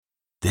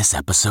This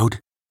episode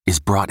is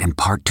brought in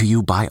part to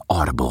you by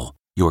Audible,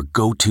 your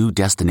go-to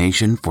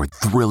destination for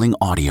thrilling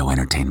audio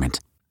entertainment.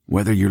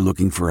 Whether you're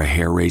looking for a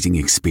hair-raising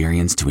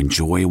experience to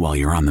enjoy while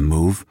you're on the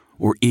move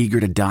or eager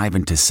to dive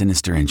into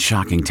sinister and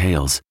shocking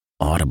tales,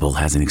 Audible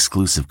has an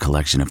exclusive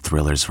collection of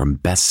thrillers from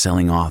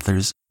best-selling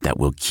authors that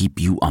will keep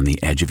you on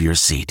the edge of your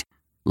seat.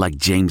 Like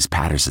James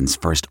Patterson's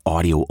first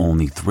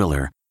audio-only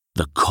thriller,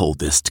 The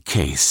Coldest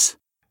Case.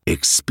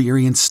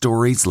 Experience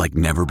stories like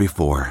never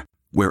before,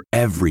 where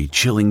every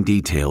chilling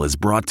detail is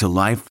brought to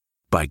life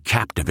by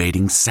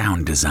captivating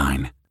sound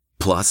design.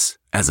 Plus,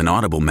 as an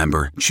Audible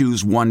member,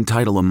 choose one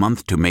title a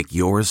month to make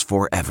yours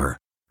forever.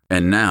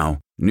 And now,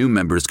 new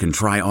members can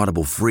try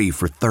Audible free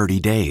for 30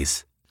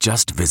 days.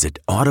 Just visit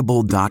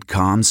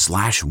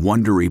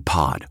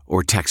audible.com/WonderyPod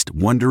or text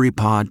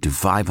WonderyPod to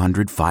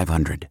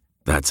 500-500.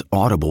 That's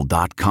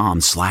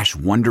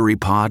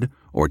audible.com/WonderyPod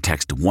or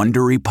text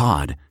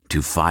WonderyPod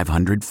to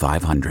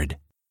 500-500.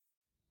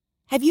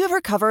 Have you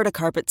ever covered a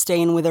carpet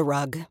stain with a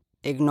rug?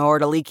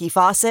 Ignored a leaky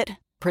faucet?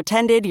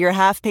 Pretended your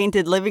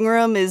half-painted living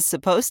room is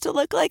supposed to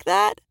look like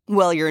that?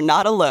 Well, you're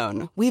not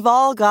alone. We've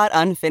all got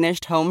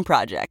unfinished home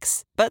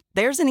projects. But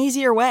there's an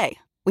easier way.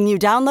 When you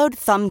download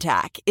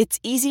Thumbtack, it's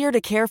easier to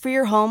care for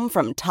your home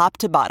from top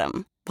to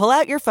bottom. Pull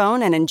out your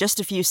phone and in just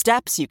a few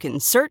steps, you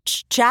can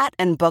search, chat,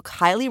 and book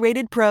highly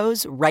rated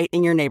pros right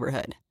in your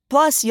neighborhood.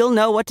 Plus, you'll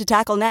know what to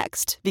tackle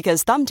next,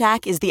 because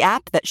Thumbtack is the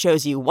app that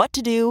shows you what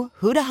to do,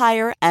 who to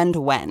hire, and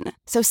when.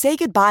 So say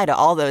goodbye to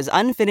all those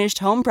unfinished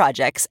home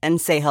projects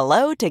and say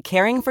hello to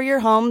caring for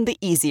your home the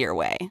easier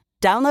way.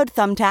 Download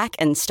Thumbtack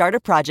and start a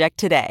project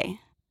today.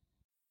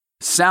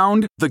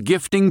 Sound the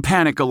gifting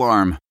panic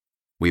alarm.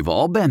 We've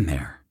all been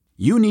there.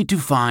 You need to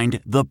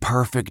find the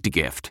perfect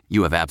gift.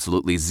 You have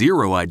absolutely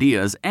zero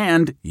ideas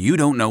and you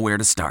don't know where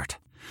to start.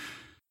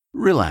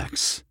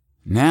 Relax.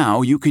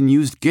 Now you can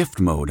use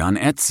gift mode on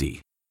Etsy.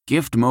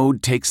 Gift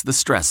mode takes the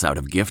stress out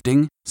of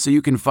gifting, so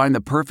you can find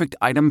the perfect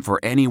item for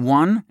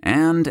anyone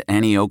and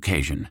any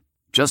occasion.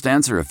 Just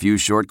answer a few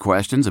short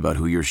questions about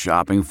who you're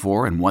shopping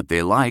for and what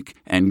they like,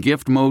 and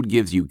gift mode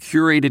gives you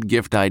curated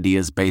gift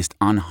ideas based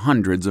on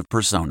hundreds of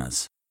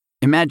personas.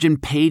 Imagine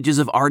pages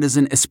of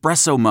artisan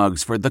espresso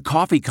mugs for the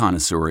coffee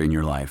connoisseur in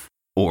your life,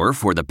 or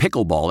for the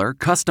pickleballer,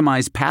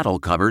 customized paddle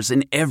covers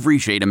in every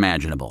shade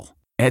imaginable.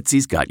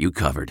 Etsy's got you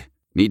covered.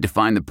 Need to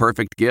find the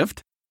perfect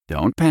gift?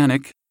 Don't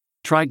panic.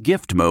 Try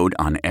gift mode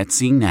on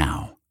Etsy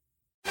now.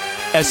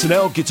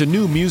 SNL gets a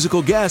new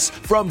musical guest.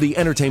 From the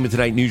Entertainment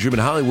Tonight newsroom in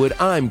Hollywood,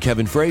 I'm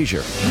Kevin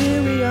Frazier.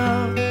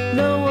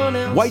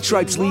 White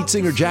Stripes lead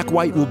singer Jack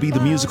White will be the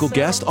musical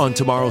guest on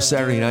tomorrow's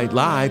Saturday Night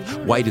Live.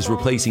 White is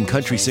replacing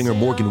country singer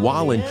Morgan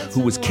Wallen,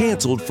 who was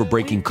canceled for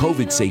breaking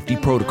COVID safety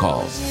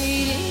protocols.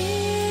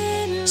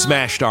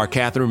 Smash star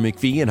Katharine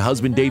McPhee and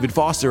husband David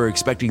Foster are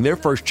expecting their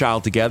first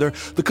child together.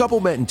 The couple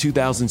met in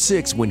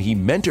 2006 when he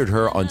mentored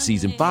her on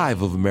season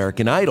 5 of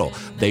American Idol.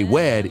 They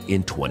wed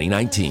in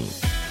 2019.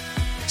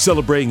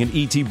 Celebrating an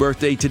E.T.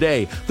 birthday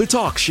today, The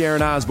Talk's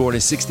Sharon Osbourne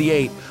is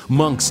 68,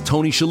 Monk's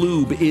Tony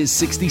Shalhoub is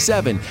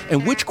 67,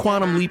 and which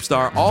Quantum Leap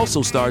star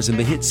also stars in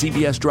the hit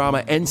CBS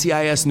drama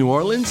NCIS New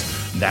Orleans?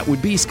 That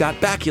would be Scott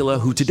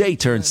Bakula, who today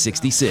turns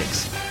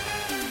 66.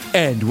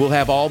 And we'll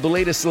have all the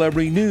latest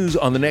celebrity news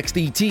on the next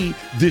ET.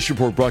 This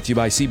report brought to you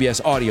by CBS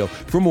Audio.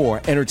 For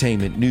more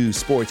entertainment, news,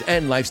 sports,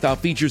 and lifestyle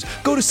features,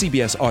 go to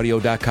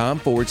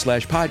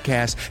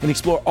cbsaudio.com/podcast and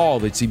explore all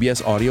that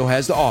CBS Audio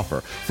has to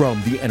offer.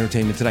 From the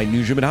Entertainment Tonight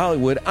newsroom in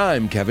Hollywood,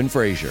 I'm Kevin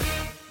Frazier.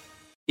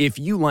 If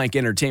you like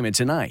Entertainment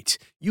Tonight,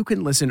 you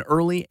can listen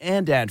early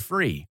and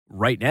ad-free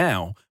right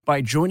now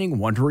by joining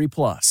Wondery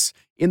Plus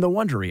in the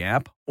Wondery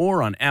app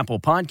or on Apple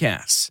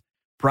Podcasts.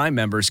 Prime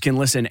members can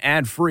listen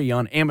ad-free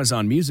on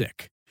Amazon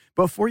Music.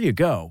 Before you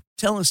go,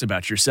 tell us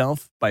about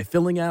yourself by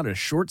filling out a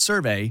short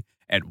survey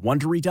at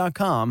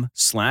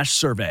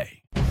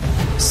Wondery.com/survey.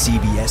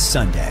 CBS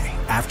Sunday,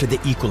 after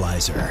The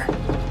Equalizer.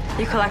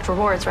 You collect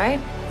rewards,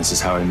 right? This is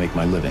how I make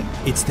my living.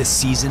 It's the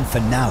season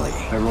finale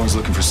Everyone's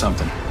looking for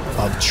something.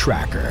 of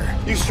Tracker.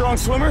 You strong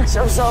swimmer?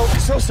 So-so.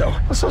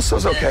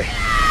 So-so's okay.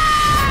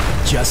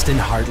 Justin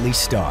Hartley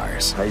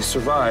stars. How you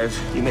survive,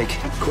 you make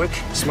quick,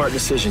 smart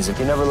decisions, and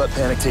you never let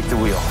panic take the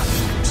wheel.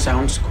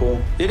 Sounds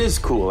cool. It is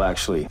cool,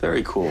 actually.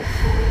 Very cool.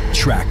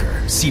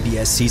 Tracker,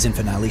 CBS season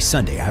finale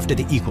Sunday after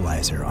The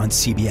Equalizer on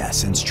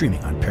CBS and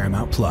streaming on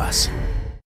Paramount Plus.